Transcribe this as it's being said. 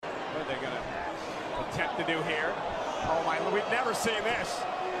to do here. Oh my, we've never seen this.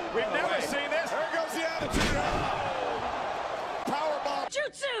 We've never seen this. There goes the attitude. Powerbomb.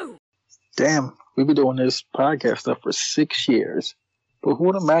 Jutsu. Damn, we've been doing this podcast stuff for 6 years. But who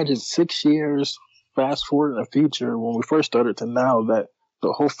would imagine 6 years fast forward in the future when we first started to now that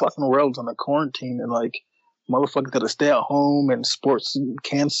the whole fucking world's on a quarantine and like motherfuckers gotta stay at home and sports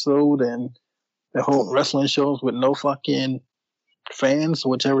canceled and the whole wrestling shows with no fucking fans,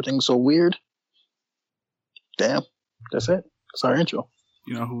 which everything's so weird. Damn, that's it. That's our intro.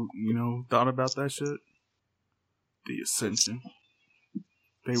 You know who thought about that shit? The Ascension.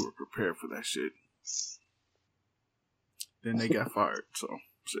 They were prepared for that shit. Then they got fired, so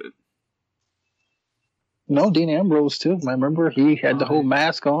shit. No, Dean Ambrose too. I remember he had the whole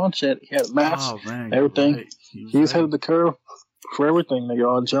mask on. Shit, he had masks, everything. Right. He's ahead of the curve for everything. They got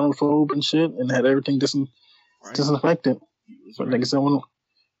all germaphobe and shit, and had everything disinfected. But niggas don't want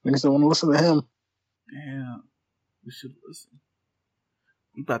to listen to him. Damn, we should listen.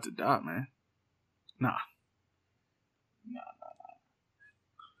 We about to die, man. Nah.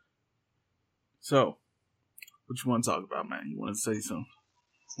 So, what you want to talk about, man? You want to say something?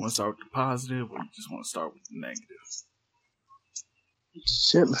 You want to start with the positive, or you just want to start with the negative?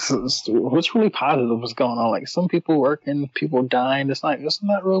 Shit, what's really positive is going on? Like, some people working, people dying. It's not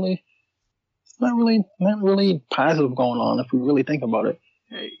really positive going on if we really think about it.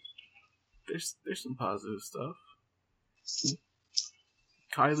 Hey, there's some positive stuff.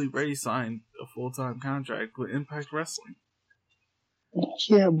 Kylie Ray signed a full-time contract with Impact Wrestling.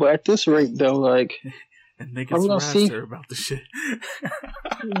 Yeah, but at this rate, though, like... and niggas harassed her about the shit.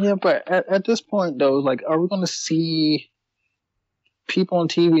 Yeah, but at this point, though, like, are we going to see people on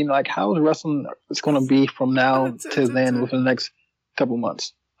TV, and, like, how is wrestling is going to be from now to then within the next couple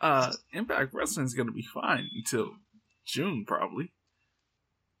months? Impact Wrestling is going to be fine until June, probably.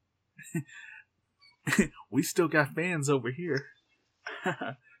 We still got fans over here.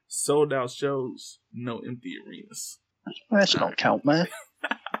 Sold out shows, no empty arenas. That shit don't count, man.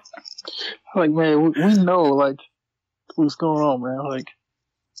 Like, man, we know, like, what's going on, man. Like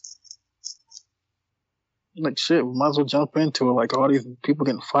shit, we might as well jump into it. Like, all these people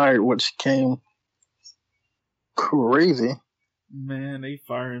getting fired, which came crazy. Man, they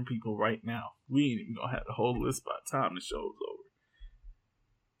firing people right now. We ain't even gonna have the whole list by the time the show's over.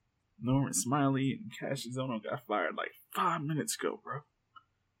 Norman Smiley and Cassius Ohno got fired like 5 minutes ago, bro.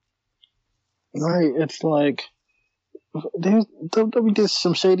 Right, it's like WWE did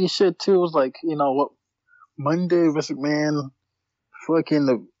some shady shit too. It was like, you know what, Monday, Vince McMahon, fucking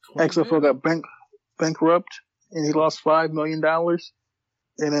the XFL got bankrupt and he lost $5 million,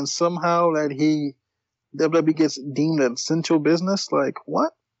 and then somehow that WWE gets deemed an essential business. Like,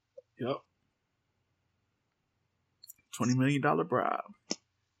 what? Yep. $20 million bribe.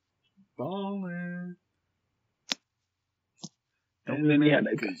 Ballin'. Don't be mad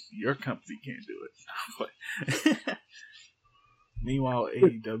because your company can't do it. Meanwhile,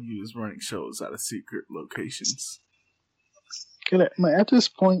 AEW is running shows out of secret locations. At this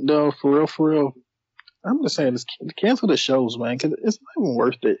point, though, for real, I'm just saying, cancel the shows, man, because it's not even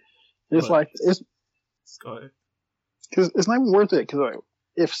worth it. It's Go ahead. Because it's not even worth it. Because like,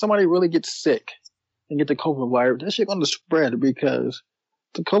 if somebody really gets sick and get the COVID virus, that shit going to spread because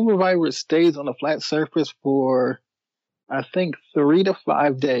the COVID virus stays on a flat surface for, I think, 3 to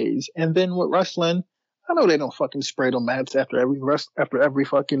 5 days. And then with wrestling, I know they don't fucking spray the mats after every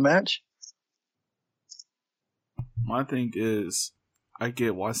fucking match. My thing is, I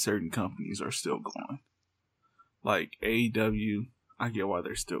get why certain companies are still going. Like AEW, I get why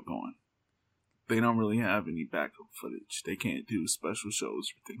they're still going. They don't really have any backup footage. They can't do special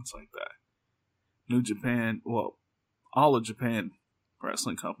shows or things like that. New Japan, well, all of Japan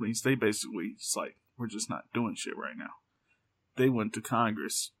wrestling companies, they basically just like, we're just not doing shit right now. They went to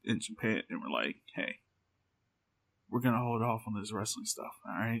Congress in Japan and were like, hey, we're going to hold off on this wrestling stuff,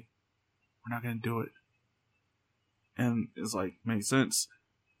 alright? We're not going to do it. And it's like, makes sense.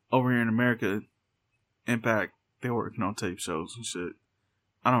 Over here in America, Impact, they're working on tape shows and shit.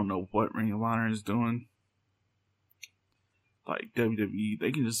 I don't know what Ring of Honor is doing. Like WWE,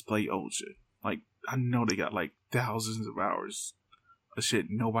 they can just play old shit. Like, I know they got like thousands of hours of shit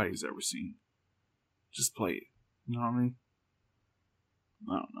nobody's ever seen. Just play it. You know what I mean?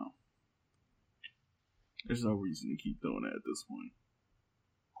 I don't know. There's no reason to keep doing it at this point.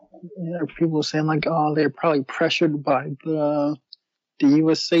 Yeah, people saying like, oh, they're probably pressured by the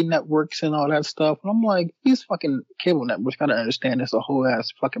USA networks and all that stuff. And I'm like, these fucking cable networks gotta understand there's a whole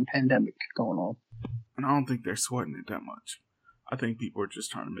ass fucking pandemic going on. And I don't think they're sweating it that much. I think people are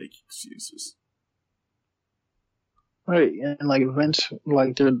just trying to make excuses. Right, and like Vince,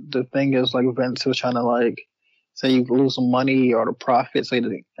 like the thing is like Vince was trying to like say you lose some money or the profit, say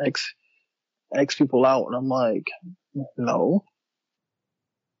to X people out, and I'm like, no,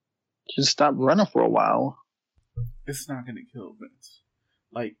 just stop running for a while. It's not going to kill Vince.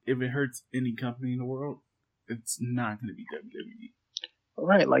 Like, if it hurts any company in the world, it's not going to be WWE.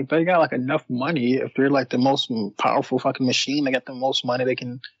 Right, like they got like enough money. If they're like the most powerful fucking machine, they got the most money. They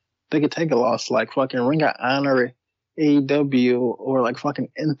can take a loss. Like fucking Ring of Honor, AEW, or like fucking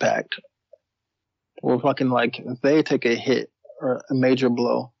Impact, or fucking like they take a hit or a major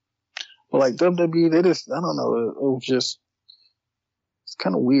blow. But like WWE, they just, I don't know. It was just, it's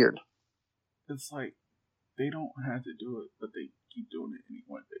kind of weird. It's like they don't have to do it, but they keep doing it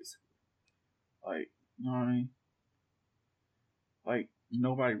anyway. Basically, like, you know what I mean? Like,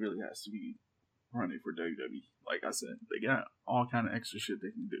 nobody really has to be running for WWE. Like I said, they got all kind of extra shit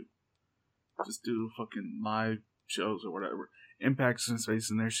they can do. Just do fucking live shows or whatever. Impact's been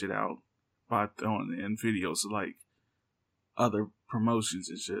spacing their shit out by throwing in videos of like other promotions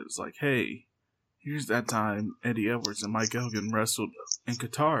and shit. It's like, hey, here's that time Eddie Edwards and Mike Elgin wrestled in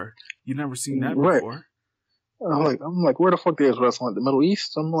Qatar. You never seen that before. I'm like, where the fuck they was wrestling? The Middle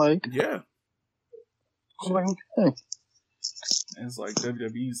East? I'm like, yeah. I'm like, okay. And it's like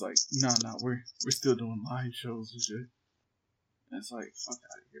WWE's like, no, we're still doing live shows and shit. And it's like, fuck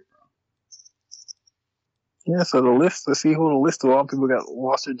out of here, bro. Yeah, so the list, to see who the list of all people got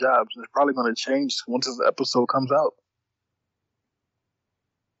lost their jobs is probably going to change once this episode comes out.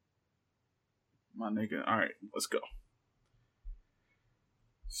 My nigga, alright, let's go.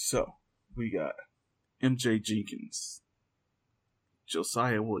 So, we got MJ Jenkins,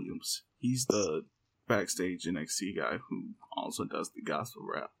 Josiah Williams. He's the backstage NXT guy who also does the gospel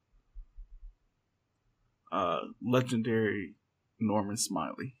rap. Legendary Norman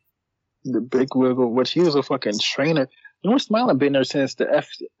Smiley. The Big Wiggle, which he was a fucking trainer. Norman Smiley been there since the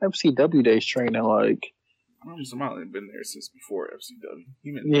FCW days training, like. Norman Smiley been there since before FCW.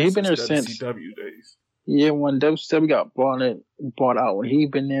 He been there since WCW days. Yeah, when WCW got bought out, when he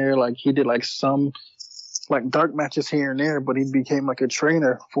been there, like he did like some like dark matches here and there, but he became like a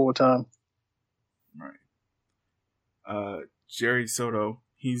trainer full time. Right. Jerry Soto,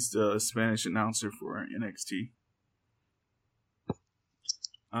 he's the Spanish announcer for NXT.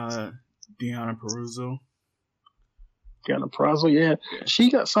 Deonna Purrazzo, yeah.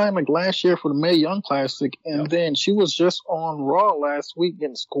 She got signed like last year for the Mae Young Classic, and then she was just on Raw last week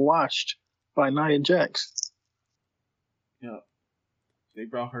getting squashed by Nia Jax. Yeah. They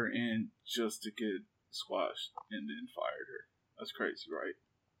brought her in just to get squashed and then fired her. That's crazy, right?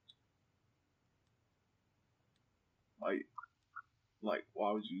 Like,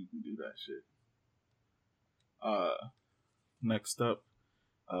 why would you even do that shit? Next up,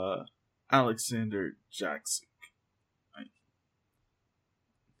 Alexander Jackson.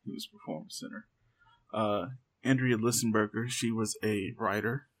 He was Performance Center. Andrea Listenberger, she was a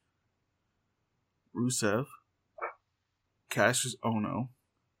writer. Rusev. Cassius Ohno.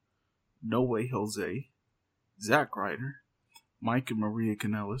 No Way Jose. Zack Ryder. Mike and Maria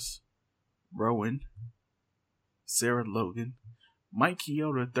Kanellis. Rowan. Sarah Logan. Mike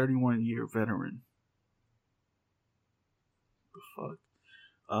Chioda, 31-year veteran. The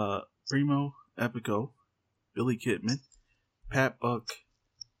fuck? Primo Epico. Billy Kidman. Pat Buck.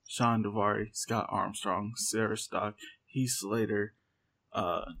 Sean Daivari, Scott Armstrong, Sarah Stock, Heath Slater,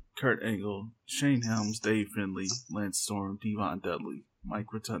 Kurt Angle, Shane Helms, Dave Finley, Lance Storm, Devon Dudley,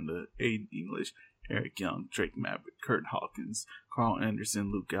 Mike Rotunda, Aiden English, Eric Young, Drake Maverick, Kurt Hawkins, Carl Anderson,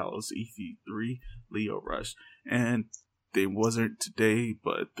 Luke Gallows, EC3, Leo Rush. And they wasn't today,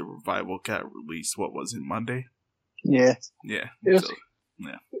 but the Revival got released, what was it, Monday? Yeah. Yeah. Yeah.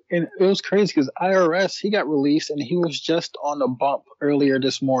 And it was crazy because IRS, he got released and he was just on the bump earlier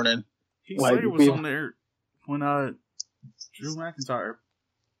this morning. Heath Slater was on there when Drew McIntyre.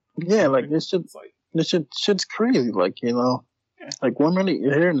 Yeah, like this shit's crazy. Like, you know, like 1 minute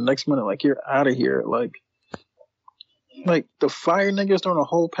you're here and the next minute like you're out of here. Like the fire niggas during the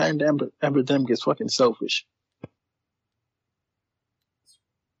whole pandemic is fucking selfish.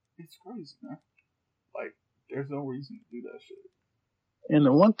 It's crazy, man. Like, there's no reason to do that shit. And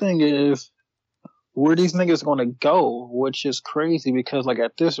the one thing is, where these niggas gonna go, which is crazy because, like,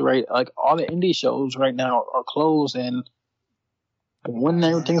 at this rate, like, all the indie shows right now are closed, and when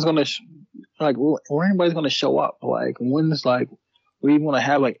everything's gonna, where anybody's gonna show up? Like, when's, like, we even wanna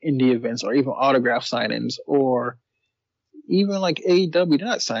have, like, indie events or even autograph signings or even, like, AEW, they're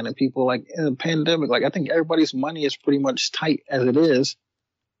not signing people, like, in the pandemic. Like, I think everybody's money is pretty much tight as it is.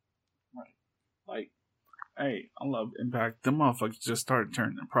 Right. Like, Hey, I love Impact. Them motherfuckers just started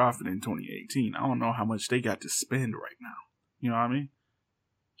turning a profit in 2018. I don't know how much they got to spend right now. You know what I mean?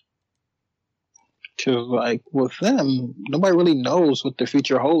 Because, like, with them, nobody really knows what their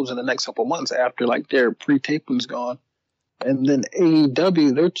future holds in the next couple months after, like, their pre-taping's gone. And then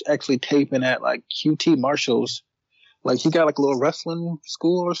AEW, they're actually taping at, like, QT Marshall's. Like, he got, like, a little wrestling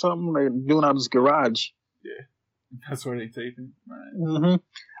school or something. They're doing out of his garage. Yeah. That's where they taping? Right. Mm-hmm.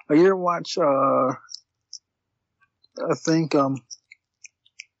 Like, you ever watch, I think,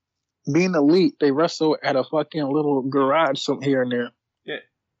 Being Elite, they wrestle at a fucking little garage something here and there. Yeah.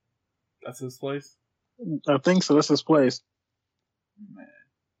 That's his place? I think so. That's his place. Man.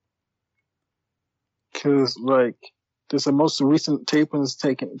 Because, like, there's the most recent tapings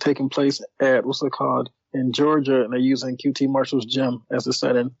taking place at, what's it called, in Georgia, and they're using QT Marshall's gym as the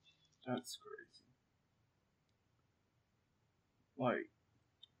setting. That's crazy. Like,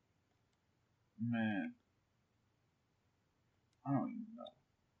 man. I don't even know.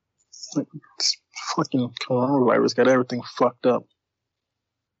 Like, this fucking coronavirus got everything fucked up.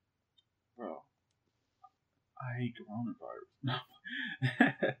 Bro. I hate coronavirus. No.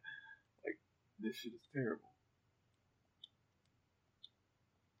 Like, this shit is terrible.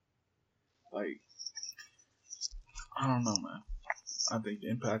 Like, I don't know, man. I think the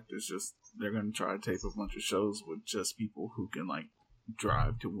Impact is just, they're going to try to tape a bunch of shows with just people who can, like,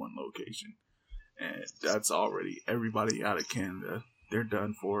 drive to one location. And that's already everybody out of Canada. They're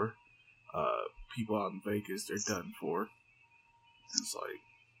done for. People out in Vegas, they're done for. It's like,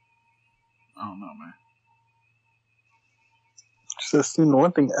 I don't know, man. Just, you know,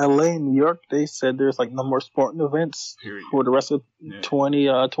 one thing, LA and New York, they said there's, like, no more sporting events for the rest of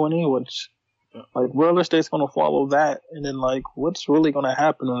 2020, which, like, where other states going to follow that? And then, like, what's really going to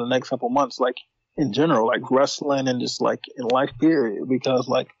happen in the next couple months, like, in general, like, wrestling and just, like, in life period? Because,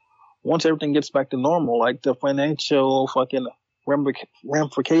 like, once everything gets back to normal, like, the financial fucking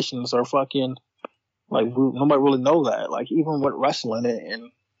ramifications are fucking, like, nobody really know that. Like, even with wrestling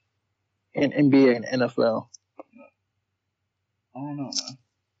and NBA and NFL. I don't know, man.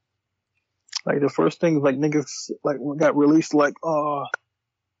 Like, the first thing, like, niggas, like, got released, like,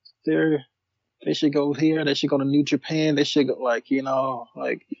 they should go here, they should go to New Japan, they should go, like, you know,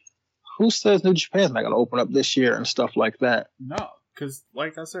 like, who says New Japan's not going to open up this year and stuff like that? No, because,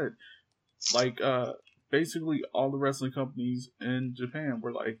 like I said, like, basically all the wrestling companies in Japan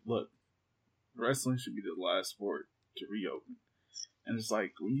were like, look, wrestling should be the last sport to reopen. And it's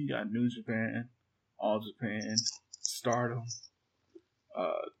like, when you got New Japan, All Japan, Stardom,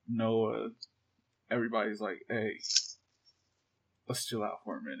 Noah, everybody's like, hey, let's chill out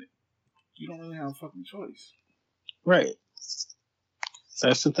for a minute. You don't really have a fucking choice. Right.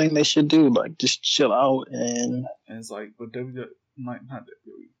 That's the thing they should do, like, just chill out and it's like, but WWE, not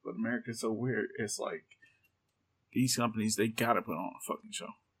WWE, but America's so weird. It's like, these companies, they gotta put on a fucking show.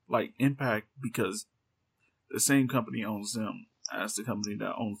 Like Impact, because the same company owns them as the company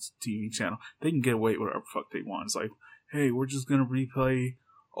that owns the TV channel. They can get away with whatever the fuck they want. It's like, hey, we're just gonna replay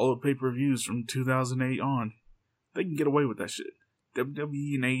all the pay-per-views from 2008 on. They can get away with that shit.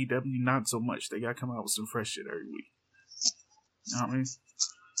 WWE and AEW, not so much. They gotta come out with some fresh shit every week. You know what I mean?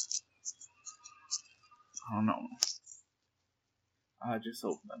 I don't know. I just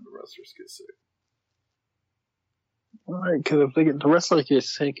hope none of the wrestlers get sick. right, because if the wrestler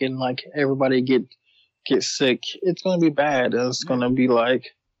gets sick and, like, everybody get sick, it's gonna be bad. It's gonna be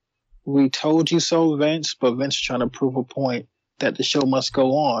like, we told you so, Vince, but Vince trying to prove a point that the show must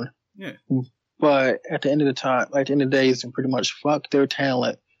go on. Yeah. But at the end of the time, like, at the end of the day, it's pretty much fuck their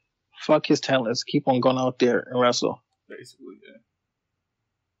talent, fuck his talents, keep on going out there and wrestle. Basically, yeah.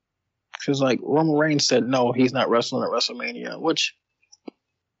 Because, like, Roman Reigns said no, he's not wrestling at WrestleMania, which,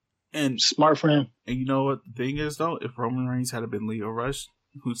 and smart for him. And you know what the thing is, though? If Roman Reigns had been Leo Rush,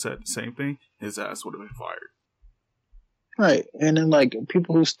 who said the same thing, his ass would have been fired. Right. And then, like,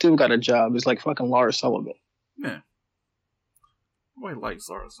 people who still got a job is, like, fucking Lars Sullivan. Yeah. Nobody likes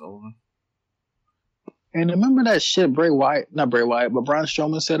Lars Sullivan. And remember that shit not Bray Wyatt, but Braun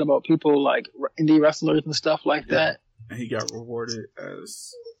Strowman said about people, like, indie wrestlers and stuff like that? And he got rewarded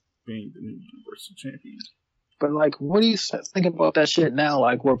as being the new Universal Champion. But, like, what do you think about that shit now,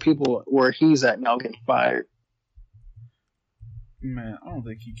 like, where he's at now getting fired? Man, I don't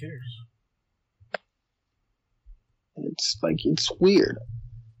think he cares. It's, like, it's weird.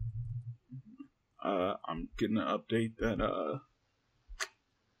 I'm getting an update that,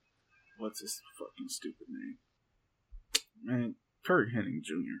 what's his fucking stupid name? Man, Kurt Hennig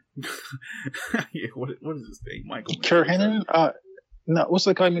Jr. Yeah, what is his name? Michael. Kurt Hennig? No, what's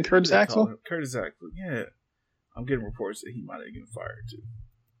it called? Curtis Axel? Curtis Axel, yeah. I'm getting reports that he might have gotten fired, too.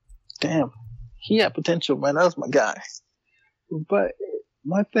 Damn. he had potential, man. That was my guy. But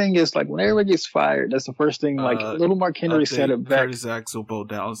my thing is, like, when everybody gets fired, that's the first thing. Like, Little Mark Henry said it back. Curtis Axel, Bo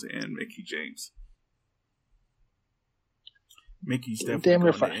Dallas, and Mickey James. Mickey's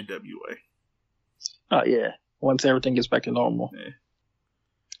definitely going to NWA. Oh, yeah. Once everything gets back to normal. Yeah.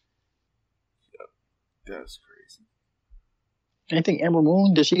 Yep. That's crazy. Anything Amber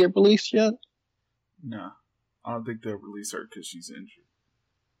Moon? Did she get released yet? No. I don't think they'll release her because she's injured.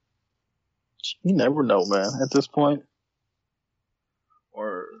 You never know, man, at this point.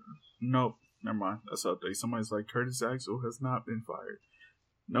 Or, nope, never mind. That's update. Somebody's like, Curtis Axel has not been fired.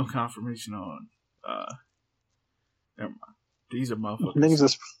 No confirmation on, never mind. These are motherfuckers.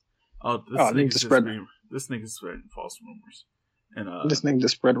 This nigga's spreading false rumors. And this nigga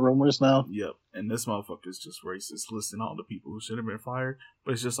just spread rumors now? Yep. And this motherfucker's just racist, listing all the people who should have been fired,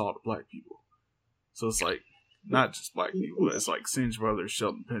 but it's just all the black people. So it's like, not just black people. It's like Singe Brothers,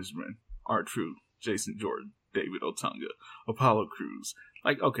 Shelton Benjamin, R-Truth, Jason Jordan, David Otunga, Apollo Crews.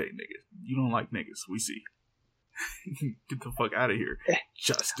 Like, okay, nigga, you don't like niggas. We see. Get the fuck out of here,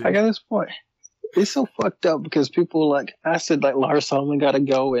 Justin. I got this point. It's so fucked up because people like, I said like Lars Sullivan gotta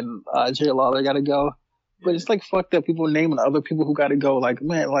go and Jerry Lawler gotta go. But it's like fucked up people naming other people who gotta go. Like,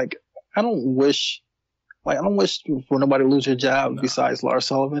 man, like, I don't wish for nobody to lose their job besides Lars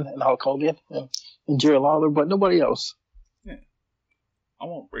Sullivan and Hulk Hogan and Jerry Lawler, but nobody else. Yeah. I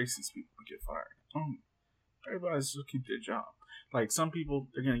want racist people to get fired. Everybody should keep their job. Like, some people,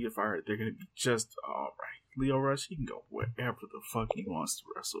 they're going to get fired. They're going to be just, all right. Leo Rush, he can go wherever the fuck he wants to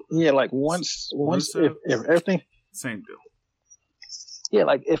wrestle. Yeah, like, once if everything... Same deal. Yeah,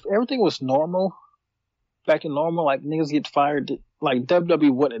 like, if everything was normal, back to normal, like, niggas get fired, like,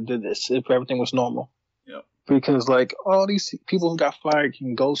 WWE wouldn't have did this if everything was normal. Yep. Because, like, all these people who got fired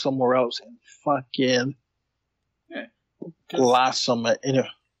can go somewhere else and fucking blossom in it.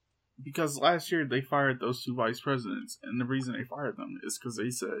 Because last year they fired those two vice presidents, and the reason they fired them is because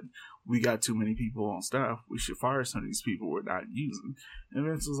they said, we got too many people on staff, we should fire some of these people we're not using. And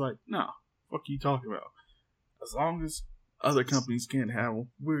Vince was like, no, what are you talking about? As long as other companies can't have them,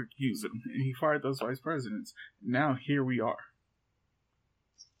 we're using them. And he fired those vice presidents. Now here we are.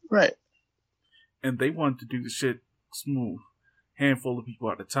 Right. And they wanted to do the shit smooth. Handful of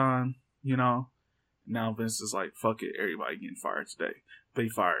people at a time, you know? Now Vince is like, fuck it, everybody getting fired today. They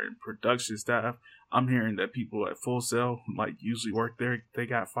firing production staff. I'm hearing that people at Full Sail, like, usually work there, they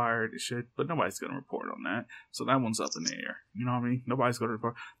got fired and shit, but nobody's going to report on that. So that one's up in the air. You know what I mean? Nobody's going to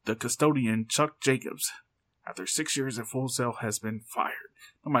report. The custodian, Chuck Jacobs, after 6 years at Full Sail, has been fired.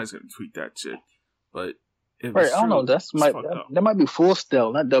 Nobody's going to tweet that shit. But if right, it's I don't true, know. That might be Full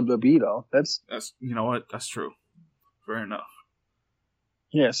Sail, not WWE, though. That's you know what? That's true. Fair enough.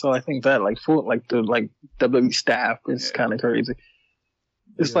 Yeah, so I think that, like, the WWE staff is kind of crazy.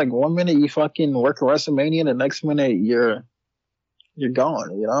 It's like 1 minute you fucking work at WrestleMania, the next minute you're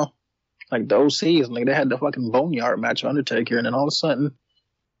gone, you know? Like those seasons, like they had the fucking Boneyard match with Undertaker, and then all of a sudden,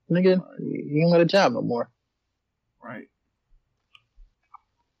 nigga, you don't got a job no more. Right.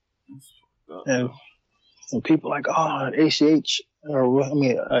 And people like, oh, ACH, or I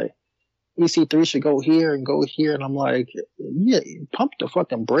mean, EC3 should go here, and I'm like, yeah, pump the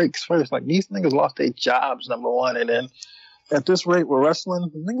fucking brakes first. Like, these niggas lost their jobs, number one, and then at this rate we're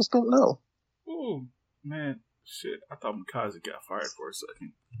wrestling, niggas don't know. Oh, man, shit, I thought Mikaze got fired for a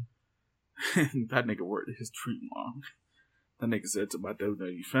second. That nigga worded his tweet wrong. That nigga said to my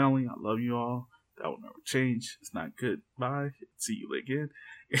WWE family, I love you all. That will never change. It's not good. Bye. See you again.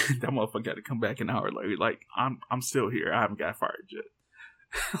 And that motherfucker got to come back an hour later. Like, I'm still here. I haven't got fired yet.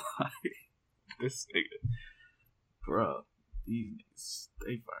 Like, this nigga. Bruh. These niggas,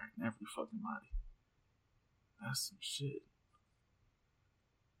 they firing every fucking body. That's some shit.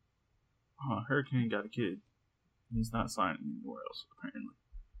 Hurricane got a kid. He's not signing anywhere else, apparently.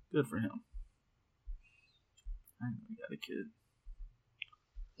 Good for him. I know he got a kid.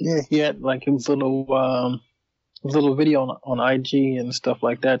 Yeah, he had like his little video on IG and stuff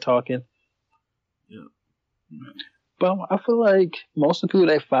like that talking. Yeah. Man. But I feel like most of the people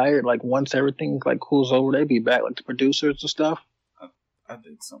they fired, like once everything like cools over, they be back, like the producers and stuff. I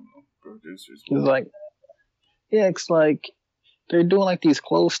think some of the producers. It's like, yeah, it's like they're doing like these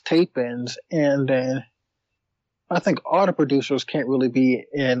close tape-ins, and then I think all the producers can't really be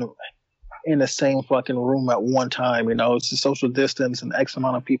in the same fucking room at one time. You know, it's a social distance and X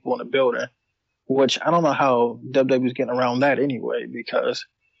amount of people in the building, which I don't know how WWE's getting around that anyway, because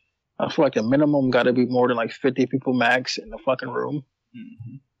I feel like the minimum got to be more than like 50 people max in the fucking room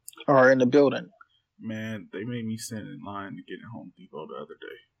or in the building. Man, they made me stand in line to get in Home Depot the other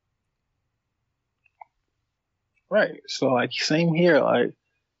day. Right. So like same here. Like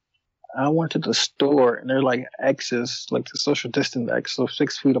I went to the store and they're like X's, like the social distance X, so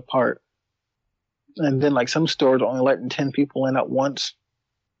 6 feet apart. And then like some stores are only letting 10 people in at once.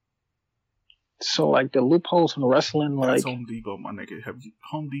 So like the loopholes in wrestling, That's like Home Depot, my nigga.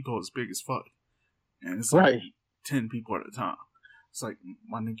 Home Depot is big as fuck, and it's like 10 people at a time. It's like,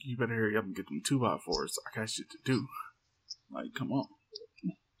 my nigga, you better hurry up and get them 2x4s. I got shit to do. Like, come on.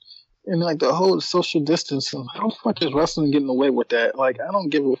 And like the whole social distancing, how the fuck is wrestling getting away with that? Like, I don't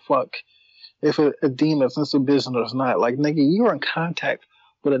give a fuck if a demon is a business or not. Like, nigga, you're in contact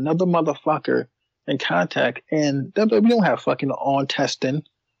with another motherfucker in contact, and we don't have fucking on testing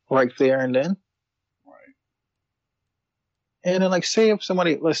right there and then. Right. And then, like, say if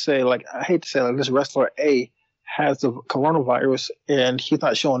somebody, let's say, like, I hate to say, like, this wrestler A has the coronavirus and he's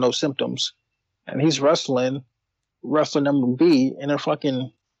not showing no symptoms, and he's wrestler number B, and they're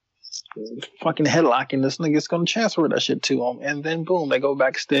fucking headlocking this nigga's gonna transfer that shit to him, and then boom, they go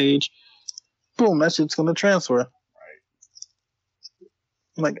backstage, boom, that shit's gonna transfer. Right.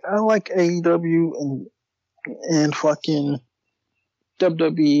 Like, I like AEW and fucking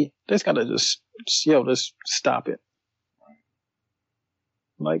WWE. They just gotta just stop it. Right.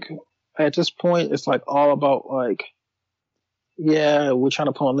 Like, at this point, it's like all about like, yeah, we're trying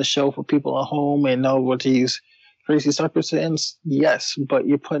to put on the show for people at home and know what these crazy circumstances. Yes, but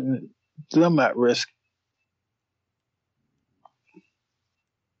you're putting them at risk.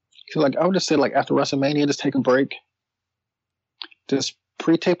 So like, I would just say, like, after WrestleMania, just take a break. Just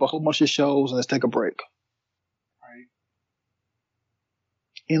pre-tape a whole bunch of shows and just take a break. Right.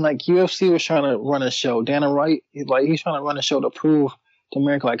 And like, UFC was trying to run a show. Dana White, he's trying to run a show to prove to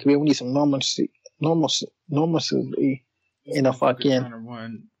America, like, we need some normalcy in a fucking. Trying to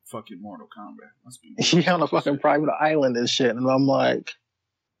run fucking Mortal Kombat. He on a fucking private island and shit, and I'm like,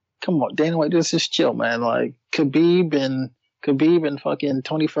 come on, Dana White, just chill, man. Like, Khabib and fucking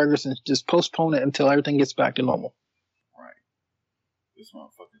Tony Ferguson, just postpone it until everything gets back to normal. Right. This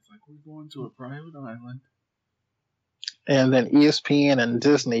motherfucker's like, we're going to a private island. And then ESPN and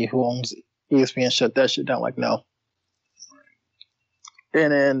Disney, who owns ESPN, shut that shit down. Like, no. Right.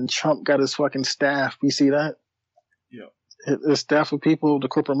 And then Trump got his fucking staff. You see that? Yeah. His staff of people, the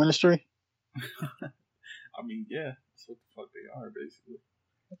corporate ministry. I mean, yeah, that's what the fuck they are, basically.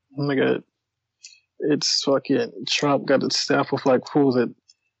 Nigga, it's fucking Trump got his staff of like, who was it?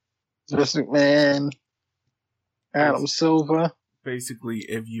 Vince McMahon, Adam Silver. Basically,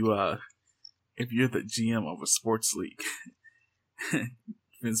 if you're the GM of a sports league,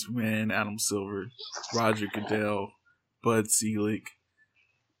 Vince McMahon, Adam Silver, Roger Goodell, Bud Selig,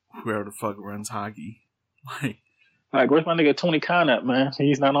 whoever the fuck runs hockey, like, where's my nigga Tony Khan at, man?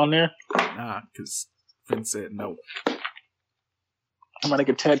 He's not on there? Nah, because Vince said no. My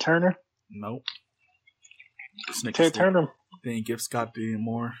nigga Ted Turner? Nope. Ted Turner? They ain't give Scott D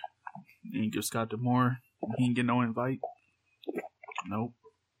more. They ain't give Scott more. He ain't get no invite. Nope.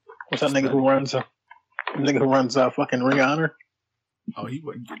 What's that nigga who runs fucking Ring of Honor? Oh, he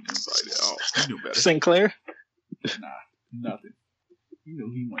wasn't getting invited at all. He knew better. Sinclair? Nah, nothing. He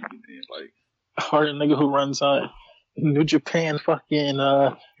knew he wasn't getting an invite. Or the nigga who runs New Japan fucking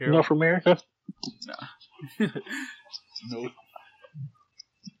North America? Nah. Nope.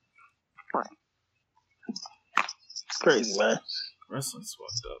 It's crazy, man. Wrestling's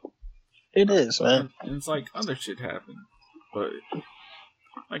fucked up. It is, man. And it's like other shit happened, but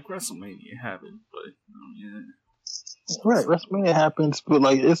like WrestleMania happened, but yeah. Right, WrestleMania happens, but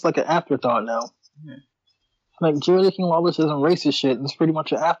like it's like an afterthought now. Yeah. Like Jerry King Lawless isn't racist shit, and it's pretty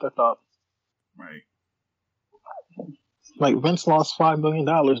much an afterthought. Right. Like Vince lost $5 million,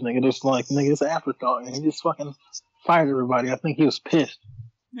 nigga. Just like, nigga, it's an afterthought, and he just fucking fired everybody. I think he was pissed.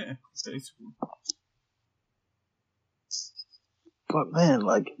 Yeah, basically. But man,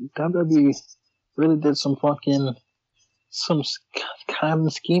 like WWE really did some kind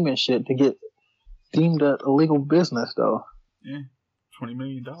of scheming shit to get deemed an illegal business, though. Yeah, $20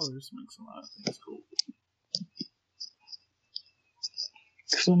 million makes a lot of things cool.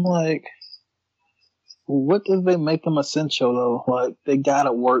 So I'm like, what if they make them essential though? Like, they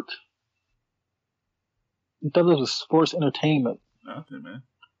gotta work. I thought it was sports entertainment. Nothing, man.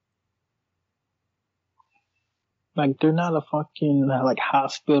 Like, they're not a fucking like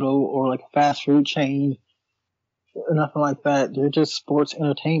hospital or like a fast food chain or nothing like that. They're just sports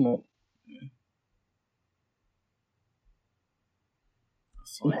entertainment. Yeah.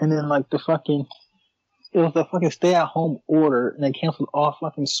 And then like it was the fucking stay-at-home order, and they canceled all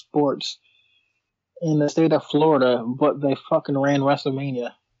fucking sports in the state of Florida, but they fucking ran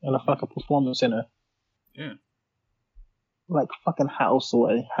WrestleMania in a fucking performance center. Yeah. Like, fucking house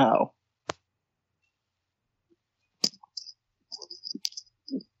away. How?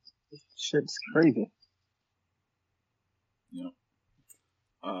 shit's crazy. Yep.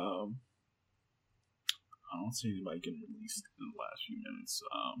 I don't see anybody getting released in the last few minutes.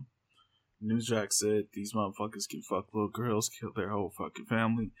 Newsjack said these motherfuckers can fuck little girls, kill their whole fucking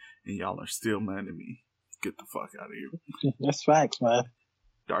family, and y'all are still mad at me. Get the fuck out of here. That's facts, man.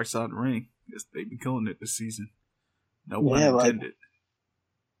 Dark Side of the Ring. Yes, they've been killing it this season. No pun intended. Like,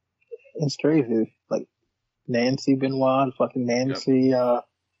 it's crazy. Like Nancy Benoit, fucking Nancy,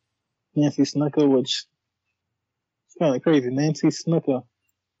 Nancy Snooker, which it's kind of crazy. Nancy Snooker.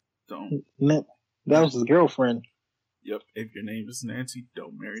 That was his girlfriend. Yep. If your name is Nancy,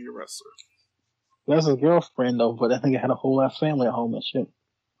 don't marry a wrestler. That's his girlfriend though, but I think it had a whole ass family at home and shit.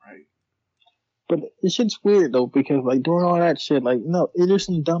 Right. But this shit's weird though, because like doing all that shit, like there's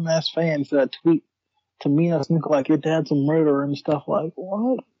some dumbass fans that tweet to me and Snooker like your dad's a murderer and stuff. Like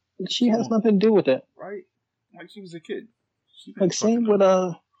what? She has nothing to do with it. Right. Like she was a kid. Like same with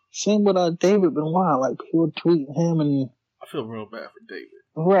David Benoit. Like people tweet him and I feel real bad for David.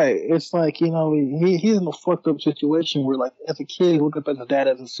 Right. It's like, he's in a fucked up situation where, like, as a kid, he looked up at his dad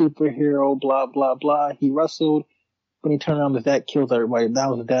as a superhero, blah, blah, blah. He wrestled, but he turned around, his dad killed everybody.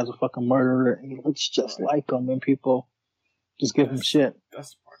 Now his dad's a fucking murderer, and he looks just like him, and people just give him shit.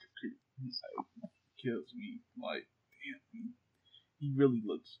 That's the part that kills me. Like, damn, he really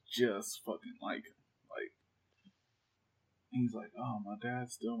looks just fucking like him. Like, he's like, oh, my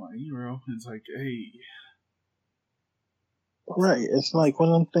dad's still my hero. It's like, hey... Right, it's like one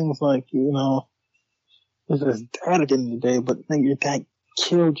of them things like, it's his dad at the end of the day, but then your dad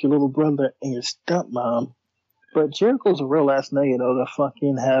killed your little brother and your stepmom. But Jericho's a real ass nigga, though, to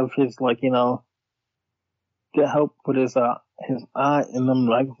fucking have his, like, get help with his eye and them,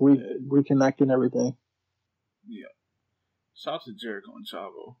 like, reconnecting everything. Yeah. Shout out to Jericho and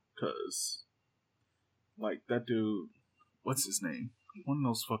Chavo, because, like, that dude, what's his name? One of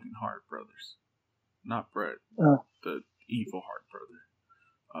those fucking Hart brothers. Not Brett. The evil Hart brother.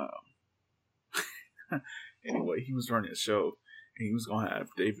 Anyway, he was running a show and he was going to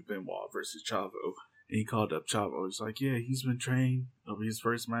have David Benoit versus Chavo, and he called up Chavo. He's like, yeah, he's been trained. It'll be his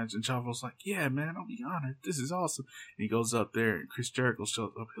first match. And Chavo's like, yeah, man, I'll be honored. This is awesome. And he goes up there and Chris Jericho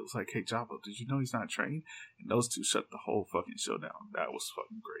shows up. He was like, hey, Chavo, did you know he's not trained? And those two shut the whole fucking show down. That was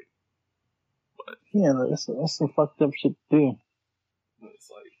fucking great. But yeah, that's some fucked up shit to do. But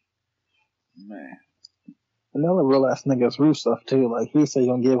it's like, man. Another real ass nigga is Rusev too. Like he said, he's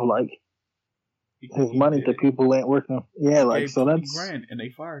gonna give like his money to people who ain't working. Yeah, like so that's $20,000 and they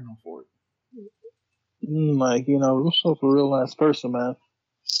fired him for it. Like Rusev's a real ass person, man.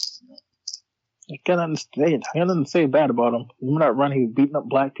 I got nothing to say bad about him. Remember that run he was beating up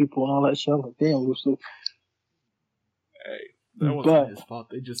black people and all that shit. Like damn, Rusev. Hey, that wasn't his fault.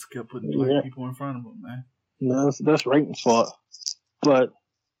 They just kept putting black people in front of him, man. No, that's Rating's fault. But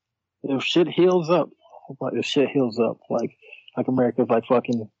if shit heals up. Like if shit heals up, like America's like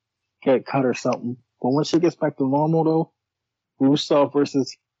fucking get cut or something. But when shit gets back to normal though, Rusev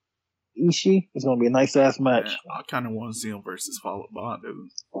versus Ishii is gonna be a nice ass match. Man, I kind of want to see him versus Powerbomb,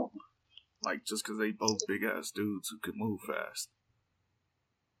 dude. Like just because they both big ass dudes who can move fast.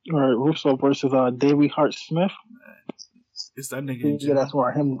 All right, Rusev versus Davey Hart Smith. Man, is that nigga? Yeah, that's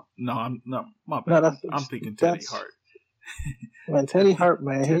why him. No, I'm not. My bad. No, I'm thinking Teddy Hart. Man, Teddy Hart,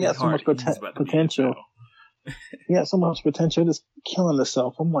 man, he got so much potential. He had so much potential, just killing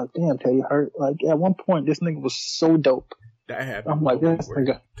himself. I'm like, damn, Teddy Hart. Like, at one point, this nigga was so dope. That happened. I'm like, this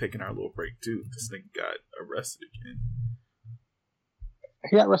nigga. Taking our little break, too. This nigga got arrested again.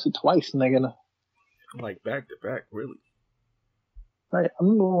 He got arrested twice, nigga. Like, back to back, really. Right. I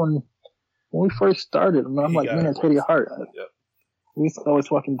remember when we first started, I'm like, man, Teddy Hart. Yep. I used to always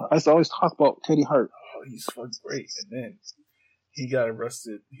talk about Teddy Hart. Oh, he's fucking great. And then he got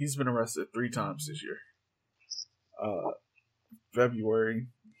arrested. He's been arrested 3 times this year. February,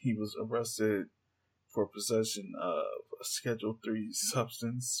 he was arrested for possession of a Schedule 3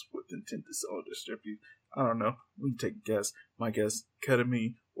 substance with intent to sell or distribute. I don't know. We can take a guess. My guess,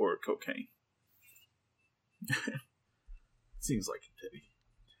 ketamine or cocaine. Seems like a Teddy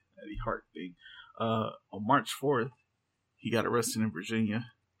Hart thing. On March 4th, he got arrested in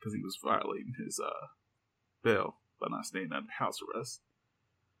Virginia because he was violating his bail by not staying under house arrest.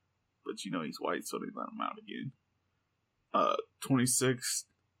 But he's white, so they let him out again. 26th,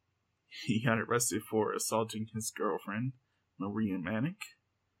 he got arrested for assaulting his girlfriend, Maria Manic,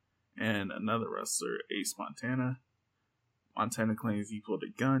 and another wrestler, Ace Montana. Montana claims he pulled a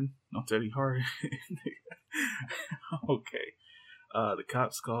gun on Teddy Hart. Okay. The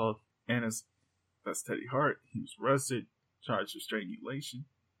cops called Anna's. That's Teddy Hart. He was arrested, charged with strangulation.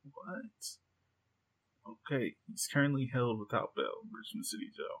 What? Okay. He's currently held without bail in Richmond City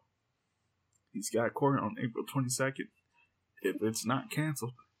Jail. He's got court on April 22nd. If it's not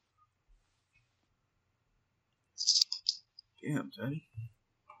canceled. Damn, Teddy.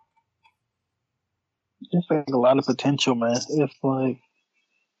 There's like a lot of potential, man. If like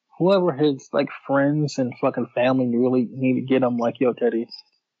whoever his like friends and fucking family really need to get him, like, yo, Teddy,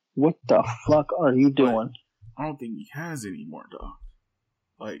 what the fuck are you doing? I don't think he has any more, dog.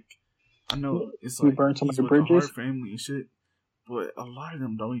 Like, I know it's he like burned some he's of the with the bridges, Hart family and shit, but a lot of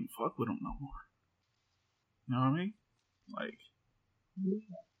them don't even fuck with him no more. You know what I mean? Like,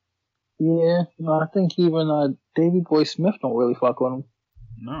 yeah, no, I think even Davey Boy Smith don't really fuck with him.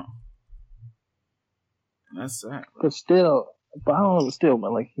 no, and that's sad. Bro. But still, I don't know. Still,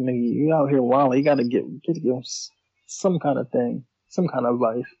 man, like, nigga, you out here wilding, you gotta give him some kind of thing, some kind of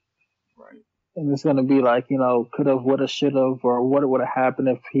advice. Right. And it's gonna be like, you know, could have, would have, should have, or what would have happened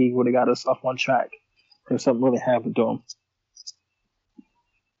if he would have got himself on track, if something really happened to him.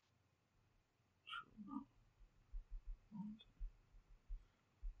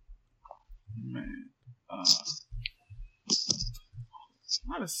 Man, a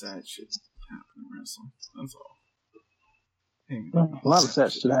lot of sad shit happening in wrestling. That's all. A lot of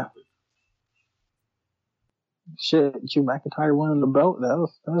sad shit happened. Shit, Drew McIntyre winning the belt, that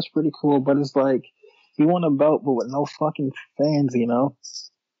was pretty cool, but it's like, he won a belt, but with no fucking fans, you know?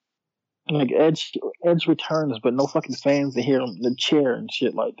 Like, Edge returns, but no fucking fans to hear him, the cheer and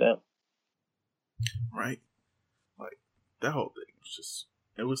shit like that. Right? Like, that whole thing was just,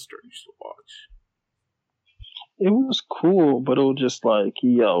 it was strange to watch. It was cool, but it was just like,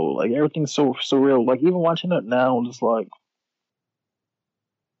 yo, like, everything's so surreal. Like, even watching it now, just like,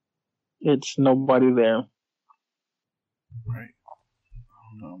 it's nobody there. Right. I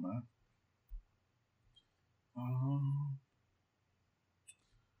don't know, man.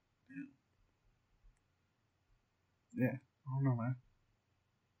 Yeah, I don't know, man.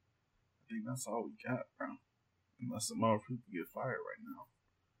 I think that's all we got, bro. Unless some more people get fired right now.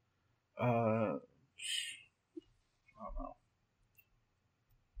 I don't know.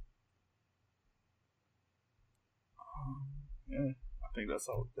 Yeah, I think that's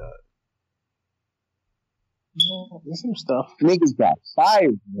all we got. Yeah, there's some stuff. Niggas got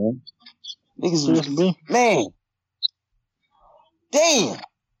fired, man. Niggas was, man. Damn.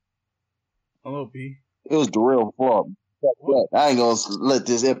 Hello, P. It was the real fault. I ain't gonna let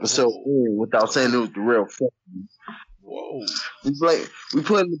this episode end without saying it was the real fault. Whoa. We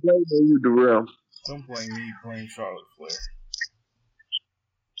putting the blame on you, Darrell. Don't blame me, blame Charlotte Flair.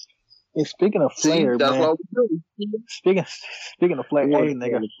 And speaking of Flair, that's man. what we do. Speaking of Flair, hey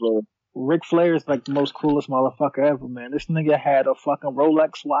nigga, Ric Flair is like the most coolest motherfucker ever, man. This nigga had a fucking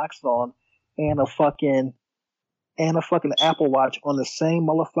Rolex watch on and a fucking Apple Watch on the same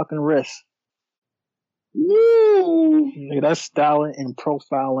motherfucking wrist. Woo! Nigga, that's styling and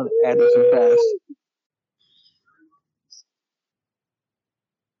profiling at its best.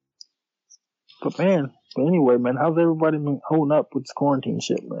 But anyway, man, how's everybody been holding up with this quarantine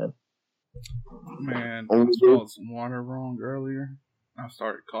shit, man? Man, I swallowed some water wrong earlier. I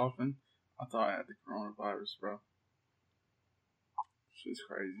started coughing. I thought I had the coronavirus, bro. Shit's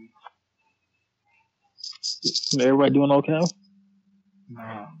crazy. Everybody doing okay?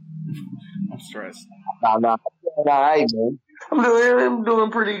 Nah. I'm stressed. Nah, hey, man. I'm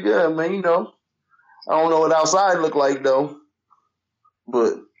doing pretty good, man, you know. I don't know what outside look like, though.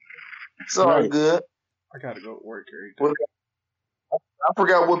 But it's all good. I gotta go to work every day. I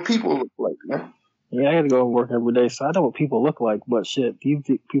forgot what people look like, man. Yeah, I gotta go to work every day, so I know what people look like, but shit, these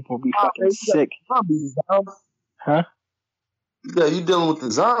people be fucking sick. Zombies, huh? Yeah, you dealing with the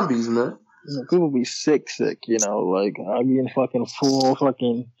zombies, man. You know, people be sick, you know, like, I be in fucking full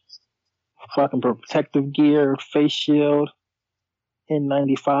fucking protective gear, face shield,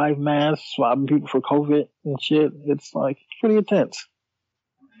 N95 mask, swabbing people for COVID and shit. It's like, pretty intense.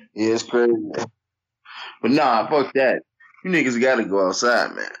 Yeah, it's crazy. But nah, fuck that. You niggas gotta go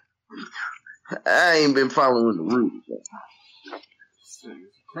outside, man. I ain't been following the rules, man. This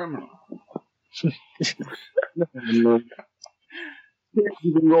nigga's a criminal.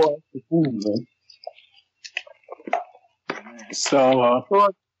 You can go out for food, man. So,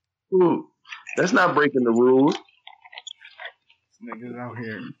 food. That's not breaking the rules. This nigga's out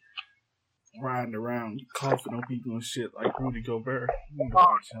here riding around, coughing on people and shit like Rudy Gobert. You know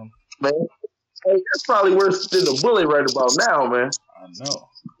watch him. Man, hey, that's probably worse than the bully right about now, man. I know.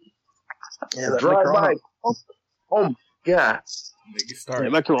 Yeah, drive by. Oh my god. Nigga start.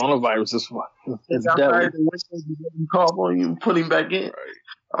 Yeah, that coronavirus is what? It's deadly. You cough on you and put him back in. Right.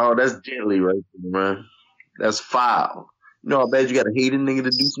 Oh, that's deadly right there, man. That's foul. You know how bad you gotta hate a nigga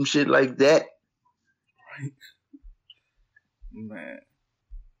to do some shit like that? Right. Man.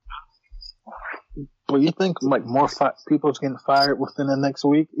 Well, you think like more people's getting fired within the next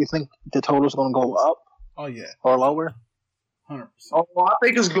week? You think the total's going to go up? Oh yeah, or lower? 100%. Oh, I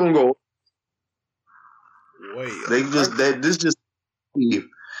think it's gonna go. Way They up. just this just.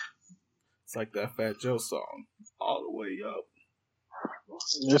 It's like that Fat Joe song, all the way up.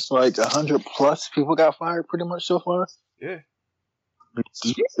 Just like 100 plus people got fired pretty much so far. Yeah.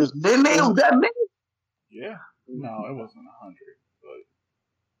 Jesus, didn't they have that many? Yeah. No, it wasn't 100, but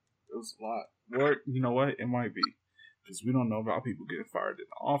it was a lot. Or you know what? It might be because we don't know about people getting fired in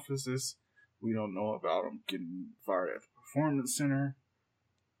the offices. We don't know about them getting fired at the performance center.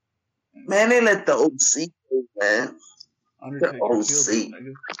 Man, they let the OC go, man. Undertaker the OC. killed him,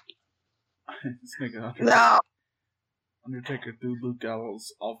 nigga. This nigga Undertaker threw Luke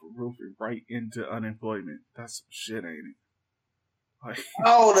Gallows off a roof and right into unemployment. That's some shit, ain't it? Like,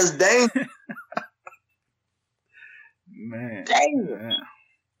 oh, that's dangerous. Man. Damn.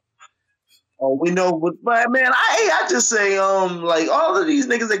 Oh, we know, but man, I just say, like all of these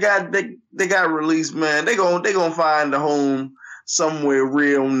niggas that they got released, man, they gonna find a home somewhere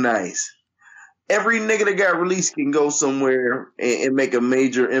real nice. Every nigga that got released can go somewhere and make a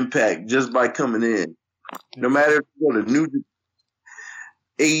major impact just by coming in. No matter if you go to New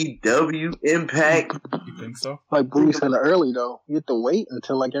AEW, Impact. You think so? Like Bruce said early though, you have to wait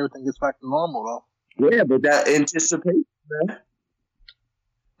until like everything gets back to normal though. Yeah, but that anticipation, man.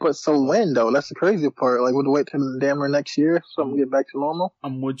 But so when though? That's the crazy part. Like, we'll wait till the damn near next year, something get back to normal.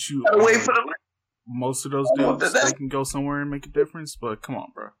 I'm with you. Wait for the. Most of those dudes, they can go somewhere and make a difference. But come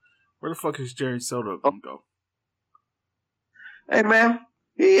on, bro, where the fuck is Jerry Soto gonna go? Hey man,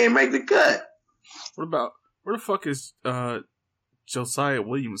 he ain't make the cut. Where the fuck is Josiah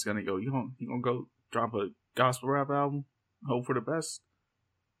Williams gonna go? He gonna go drop a gospel rap album? Hope for the best.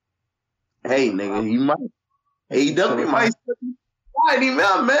 Hey nigga, he might. AEW might find him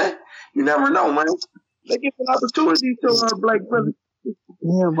out, man. You never know, man. They give an opportunity to our black brothers.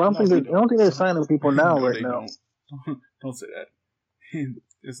 Yeah, but I don't think they're signing people now right now. Don't say that.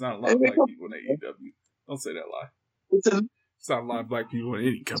 It's not a lot of black people in AEW. Don't say that lie. It's not a lot of black people in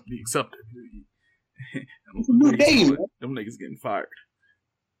any company except WWE. Them niggas getting fired.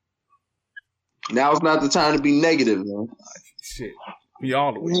 Now's not the time to be negative, man. Shit. Be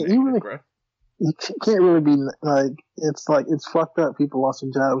all the way negative, bro. You can't really be it's fucked up. People lost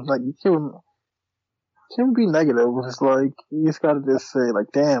their jobs. Like, you can't be negative. It's like, you just gotta just say, like,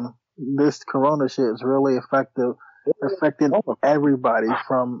 damn, this corona shit is really affecting everybody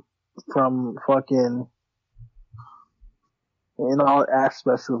from fucking in all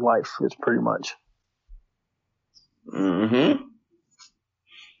aspects of life. It's pretty much.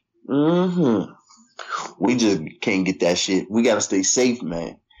 We just can't get that shit. We gotta stay safe,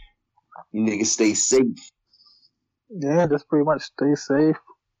 man. You niggas stay safe. Yeah, just pretty much stay safe.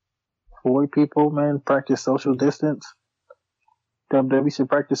 Avoid people, man. Practice social distance. WWE should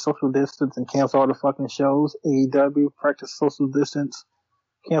practice social distance and cancel all the fucking shows. AEW, practice social distance.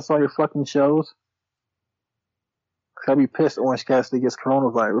 Cancel all your fucking shows. I'd be pissed Orange Cassidy gets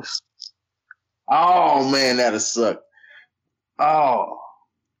coronavirus. Oh, man, that'll suck. Oh.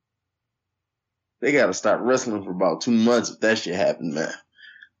 They gotta stop wrestling for about 2 months if that shit happened, man.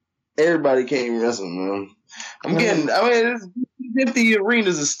 Everybody can't wrestle, man. It's empty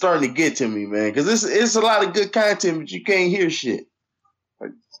arenas is starting to get to me, man, because it's a lot of good content, but you can't hear shit.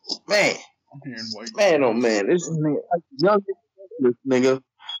 Like, man, man, oh man, this young nigga.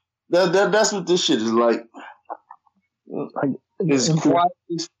 That's what this shit is like. It's quiet,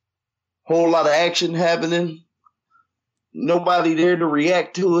 whole lot of action happening. Nobody there to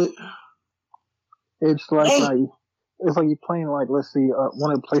react to it. It's like you're playing, like, let's see,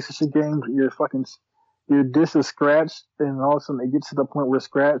 one of the PlayStation games. Your disc is scratched, and all of a sudden it gets to the point where it's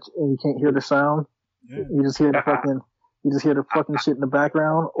scratched, and you can't hear the sound. Yeah. You just hear the fucking shit in the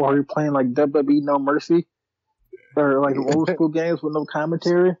background. Or you're playing like WWE No Mercy, or like old school games with no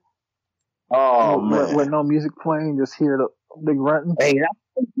commentary. Oh man, with no music playing, just hear the big grunting. Hey,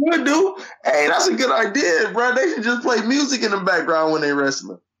 that's good, dude. Hey, that's a good idea, bro. They should just play music in the background when they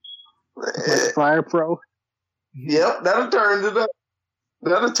wrestling. Like Fire Pro. Yep, that'll turn it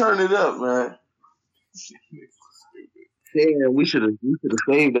up. Man. Damn, we should have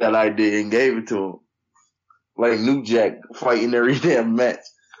saved that idea and gave it to him. Like New Jack fighting every damn match.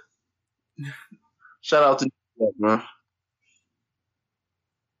 Shout out to New Jack, man.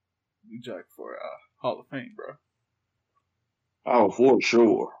 New Jack for Hall of Fame, bro. Oh, for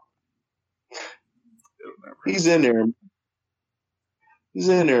sure. He's in there. He's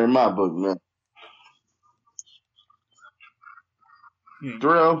in there in my book, man.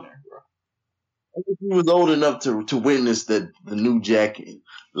 Thrill. I think he was old enough to witness the New Jack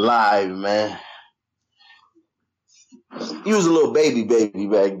live, man. you was a little baby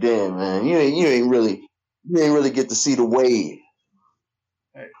back then, man. You ain't really get to see the wave.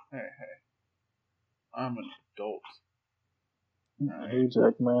 Hey. I'm an adult. Hey,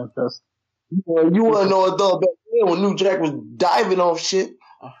 Jack, man. That's... You want to know adult back then when New Jack was diving off shit?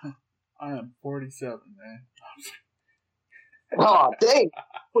 I am 47, man. Oh, dang.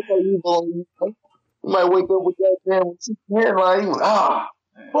 Put that evil on you. You might wake up with that damn hairline.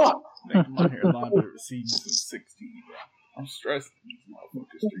 Fuck. Nigga, my hairline been receding since 16, bro. I'm stressing these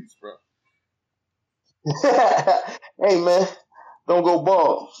motherfucking streets, bro. Hey, man. Don't go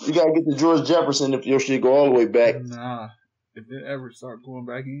bald. You gotta get to George Jefferson if your shit go all the way back. Nah. If it ever start going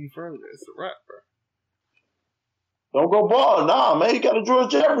back any further, it's a wrap, bro. Don't go bald. Nah, man. You got to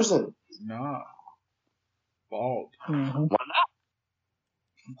George Jefferson. Nah. Bald. Mm-hmm. Why not?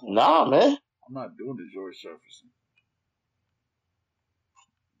 Nah, man. I'm not doing the George Jefferson.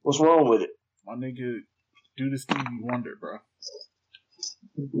 What's wrong with it? My nigga, do the Stevie Wonder, bro.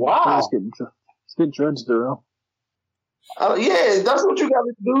 Wow. Let's get dreads, girl. Yeah, that's what you got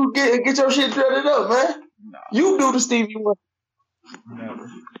to do. Get your shit dreaded up, man. Nah. You do the Stevie Wonder.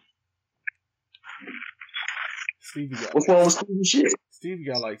 Never. Stevie got What's wrong with Stevie shit? Stevie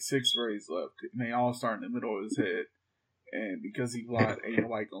got like 6 braids left, and they all start in the middle of his head. And because he blind, ain't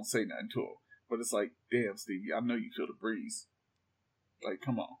nobody gonna say nothing to him. But it's like, damn, Stevie, I know you feel the breeze. Like,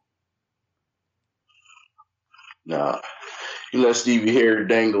 come on. Nah, you let Stevie hair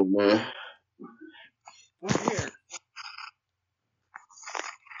dangle, man. What hair?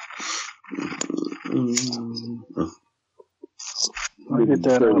 I get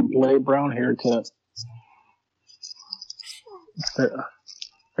that Blade Brown haircut. I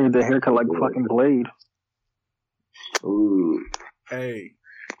get that haircut like fucking Blade. Ooh. Hey.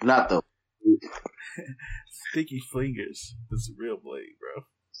 Not the Sticky Fingers is a real Blade, bro.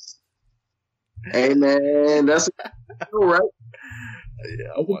 Hey, man, that's all right.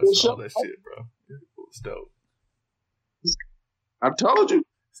 Yeah, I watched all that shit, bro. It was dope. I told you.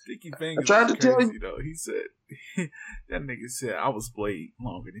 Sticky Fingers I tried to crazy, tell you. though. He said, that nigga said, I was Blade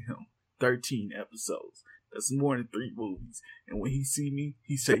longer than him. 13 episodes. That's more than 3 movies. And when he see me,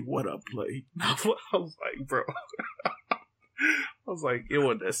 he say, what up, Blade? I was like, bro. I was like, it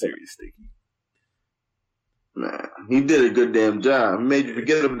wasn't that serious, Sticky. Nah, he did a good damn job. He made you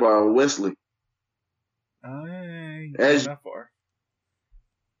forget about Wesley. I ain't As, that far.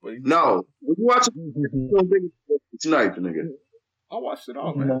 But no. If you watch it tonight, nigga. I watched it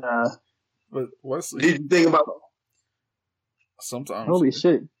all, man. Nah. But Wesley. Did you think about sometimes. Holy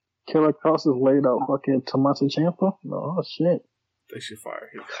shit. Killer Cross has laid out fucking Tommaso Ciampa? No, oh shit. They should fire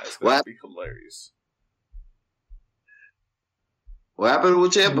his ass. What? That'd be hilarious. what happened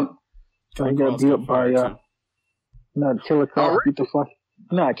with Ciampa? He got beat up by Killer Cross beat the fuck.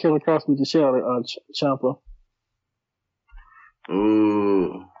 Nah, Killer Cross beat the shit out of Ciampa.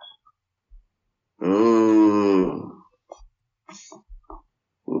 Ooh.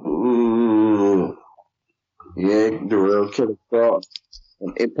 Yeah, the real Killer Cross.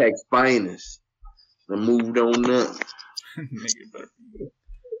 And Impact's finest. I moved on up. Nigga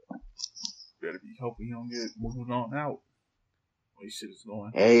better be hoping he don't get moved on out. Where shit is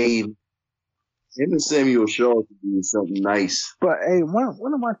going. Hey, him and Samuel Shaw could do something nice. But hey,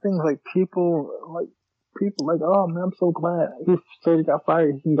 one of my things, like people like, oh man, I'm so glad he said he got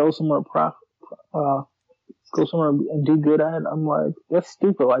fired. He can go somewhere go somewhere and do good at it. I'm like, that's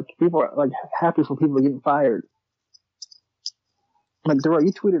stupid. Like people are like happy for people getting fired. Like Darrell,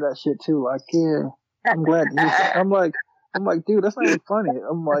 you tweeted that shit too. Like, yeah, I'm glad. I'm like, dude, that's not even funny.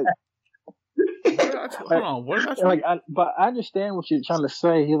 I'm like, hold on, what did I tweet? but I understand what you're trying to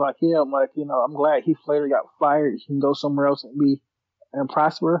say. He's like, yeah, I'm like, I'm glad Heath Slater got fired. He can go somewhere else and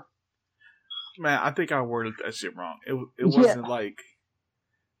prosper. Man, I think I worded that shit wrong. It wasn't like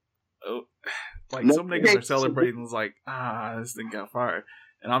some niggas are celebrating was like, this nigga got fired.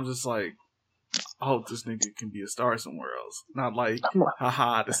 And I'm just like, I hope this nigga can be a star somewhere else. Not like,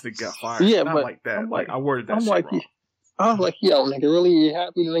 haha, this nigga got fired. Yeah, not but like that. Like I worded that shit wrong. I was like, yo, nigga, really you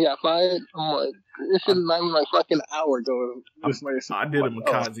happy they got fired? I'm like, this shouldn't not even like fucking an hour ago. I did a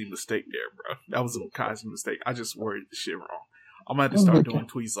Makazi mistake there, bro. That was a Makazi mistake. I just worded the shit wrong. I'm gonna have to start doing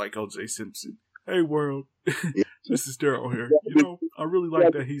tweets like OJ Simpson. Hey world, this is Daryl here. I really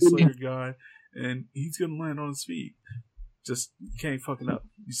like that Heath Slater guy, and he's gonna land on his feet. Just you can't fucking up.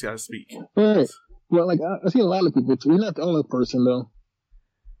 You just gotta speak. Right. Well, like I see a lot of people too. You're not the only person though.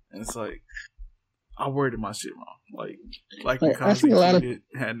 And it's like I worded my shit wrong. Like I see a lot of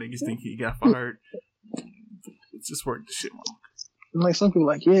had niggas think he got fired. It's just worded the shit wrong. And like some people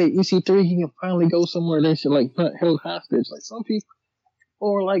like, yeah, EC3, he can finally go somewhere. They should like not held hostage. Like some people.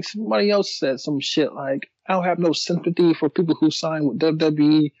 Or like somebody else said some shit like, I don't have no sympathy for people who sign with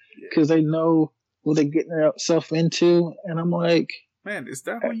WWE because they know what they're getting themselves into. And I'm like, man, is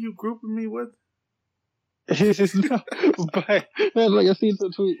that who you grouping me with? no, but man, like I seen the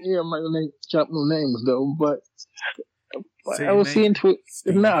tweet here, I'm not gonna drop no names though, but I was seeing tweets.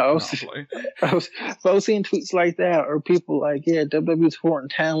 I was seeing tweets like that, or people like, yeah, WWE's foreign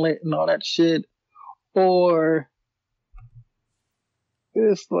talent and all that shit, or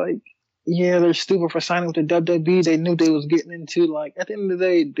it's like, yeah, they're stupid for signing with the WWE. They knew they was getting into, like, at the end of the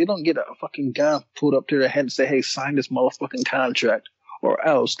day, they don't get a fucking gun pulled up to their head and say, hey, sign this motherfucking contract, or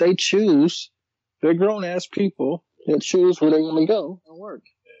else they choose. They're grown ass people that choose where they want to go and work.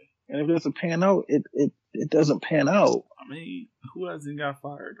 And if it doesn't pan out, it doesn't pan out. I mean, who hasn't got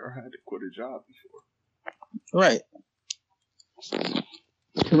fired or had to quit a job before? Right.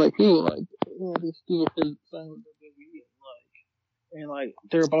 Like people like, oh, they're stupid for signing with WWE, and like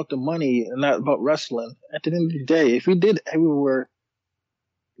they're about the money and not about wrestling. At the end of the day, if you did everywhere,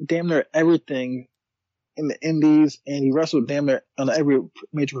 damn near everything in the indies, and he wrestled damn near on every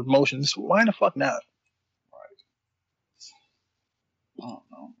major promotion, so why the fuck not? Right. I don't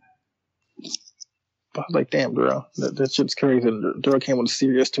know. But I was like, damn, bro, that shit's crazy. And Daryl came with a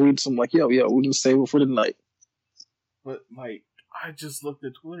serious tweet. So I'm like, yo, we can save it for the night. But like, I just looked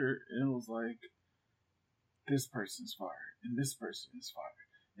at Twitter and it was like, this person's fired, and this person is fired,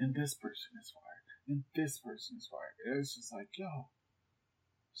 and this person is fired, and this person is fired. And it's just like, yo,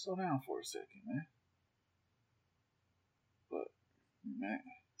 slow down for a second, man. But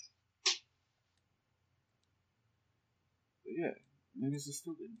yeah, niggas are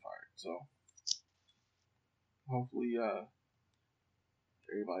still getting fired. So hopefully,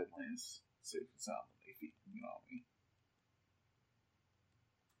 everybody lands safe and sound on their feet. You know what I mean?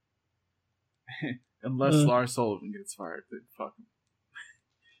 Unless Lars Sullivan gets fired, then fuck him.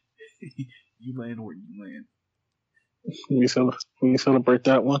 You land where you land. Will you celebrate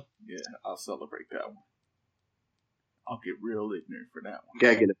that one? Yeah, I'll celebrate that one. I'll get real ignorant for that one.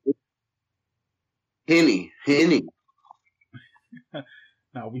 Gotta get a Henny.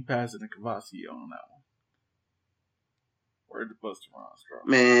 Now we passing the Cavassier on that one. Word to Buster Rhymes, bro.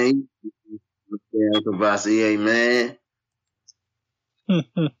 Man, Cavassier, man.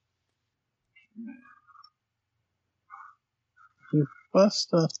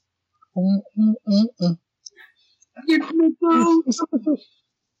 Buster. Get me through.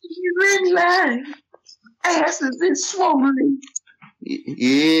 You in line. Asses is swollen.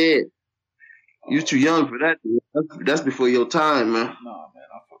 Yeah. You too young for that. That's before your time, man. Nah, man,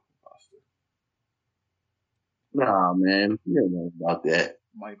 I fuck with Buster. Nah, man. You don't know about that.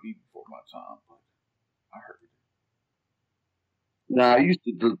 Might be before my time, but I heard it. Nah, I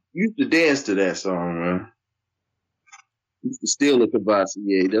used to dance to that song, man. Used to steal a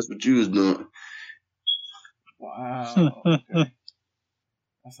Cavassier. That's what you was doing. Wow. Okay.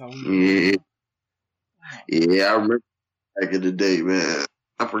 That's how we Yeah. Yeah, I remember back in the day, man.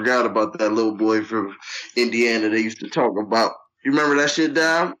 I forgot about that little boy from Indiana they used to talk about. You remember that shit,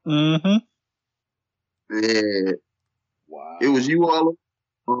 Dom? Mm-hmm. Yeah. Wow. It was you all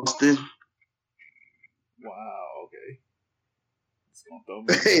Austin. Wow, okay. It's gonna throw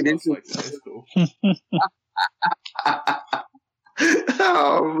me Hey, this like that. It's cool.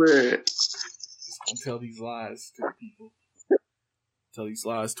 Oh, man. Just gonna tell these lies to the people. Tell these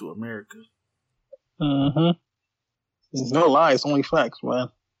lies to America. Mm-hmm. No lies, only facts,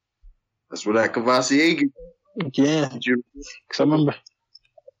 man. That's what that Cavassier gets. Yeah. Because I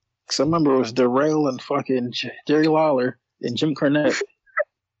remember it was Darrell and fucking Jerry Lawler and Jim Cornette.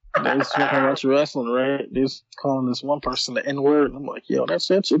 They was talking about wrestling, right? They was calling this one person the N-word. And I'm like, yo, that's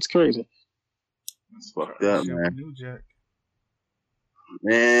it. It's crazy. It's fucked up, man. New Jack.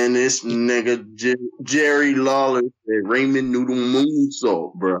 Man, this nigga Jerry Lawler said Raymond Noodle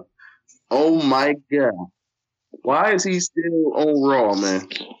Moonsault, bro. Oh my God. Why is he still on Raw, man?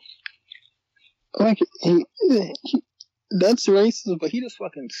 Like he that's racist, but he just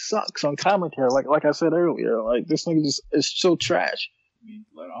fucking sucks on commentary. Like I said earlier, like this nigga just is so trash. You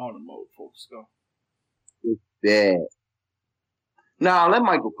let all the old folks go. It's bad. Nah, let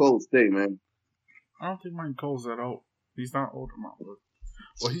Michael Cole stay, man. I don't think Michael Cole's that old. He's not old enough.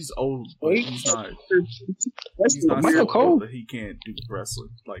 Well, he's old, but he's not. He's not Michael so Cole old that he can't do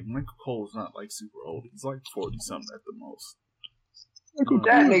wrestling. Like Michael Cole is not like super old. He's like 40-something at the most.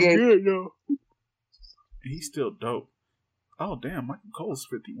 That nigga good, yo. He's still dope. Oh damn, Michael Cole's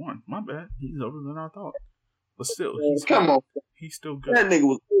 51. My bad. He's older than I thought. But still, he's still good. That nigga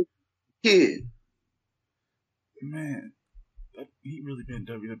was a kid. Man, he really been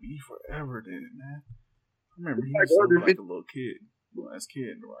WWE forever then, man. I remember he used to look like a little kid. Last kid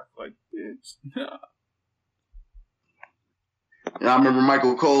in the Rock, like, bitch. And I remember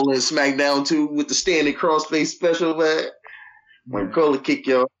Michael Cole in SmackDown too with the standing crossface special, man. When Cole would kick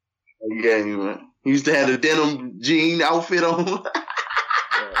your game, man. He used to have the denim jean outfit on.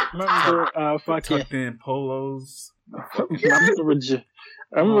 Remember tucked in polos. I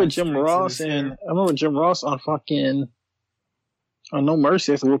remember Jim Ross on fucking on No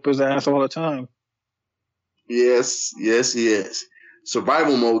Mercy used to whoop his ass all the time. Yes.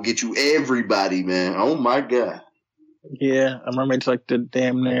 Survival mode get you everybody, man. Oh my god. Yeah, I remember it's like the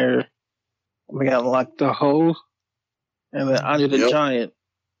damn near we got like the hole and then Andre the Giant.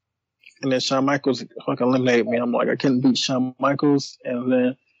 And then Shawn Michaels fucking eliminated me. I'm like, I couldn't beat Shawn Michaels. And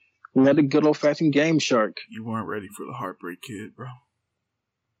then we had the good old fashioned Game Shark. You weren't ready for the Heartbreak Kid, bro.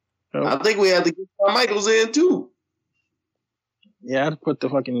 I think we had to get Shawn Michaels in too. Yeah, I had to put the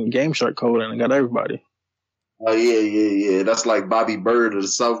fucking Game Shark code in and got everybody. Oh yeah. That's like Bobby Bird of the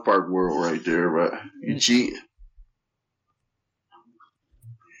South Park world right there, bro. You cheating.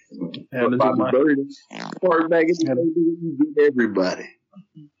 Bobby Bird part back in the day, you get everybody.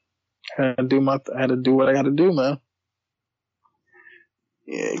 I had to do what I had to do, man.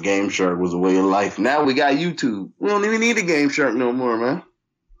 Yeah, Game Shark was a way of life. Now we got YouTube. We don't even need a Game Shark no more, man.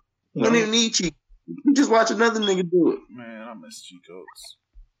 We don't even need cheat. We just watch another nigga do it. Man, I miss cheat codes.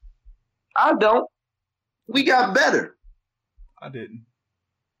 I don't. We got better. I didn't.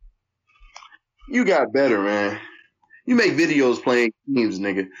 You got better, man. You make videos playing games,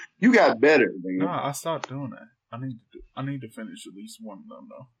 nigga. You got better, nigga. Nah, I stopped doing that. I need to finish at least one of them,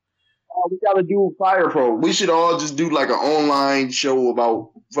 though. We gotta do Fire Pro. We should all just do like an online show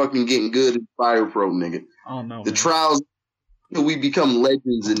about fucking getting good at Fire Pro, nigga. I don't know. The trials, we become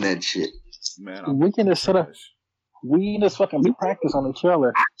legends in that shit. Man, we can just we practice on each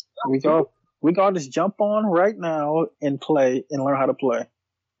other. We go just jump on right now and play and learn how to play.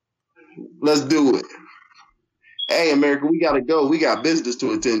 Let's do it. Hey, America, we gotta go. We got business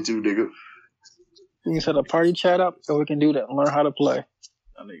to attend to, nigga. We can set a party chat up so we can do that and learn how to play.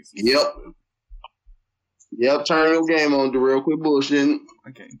 Yep, turn your game on, Darrell. Quit bullshitting. I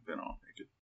can't fit on.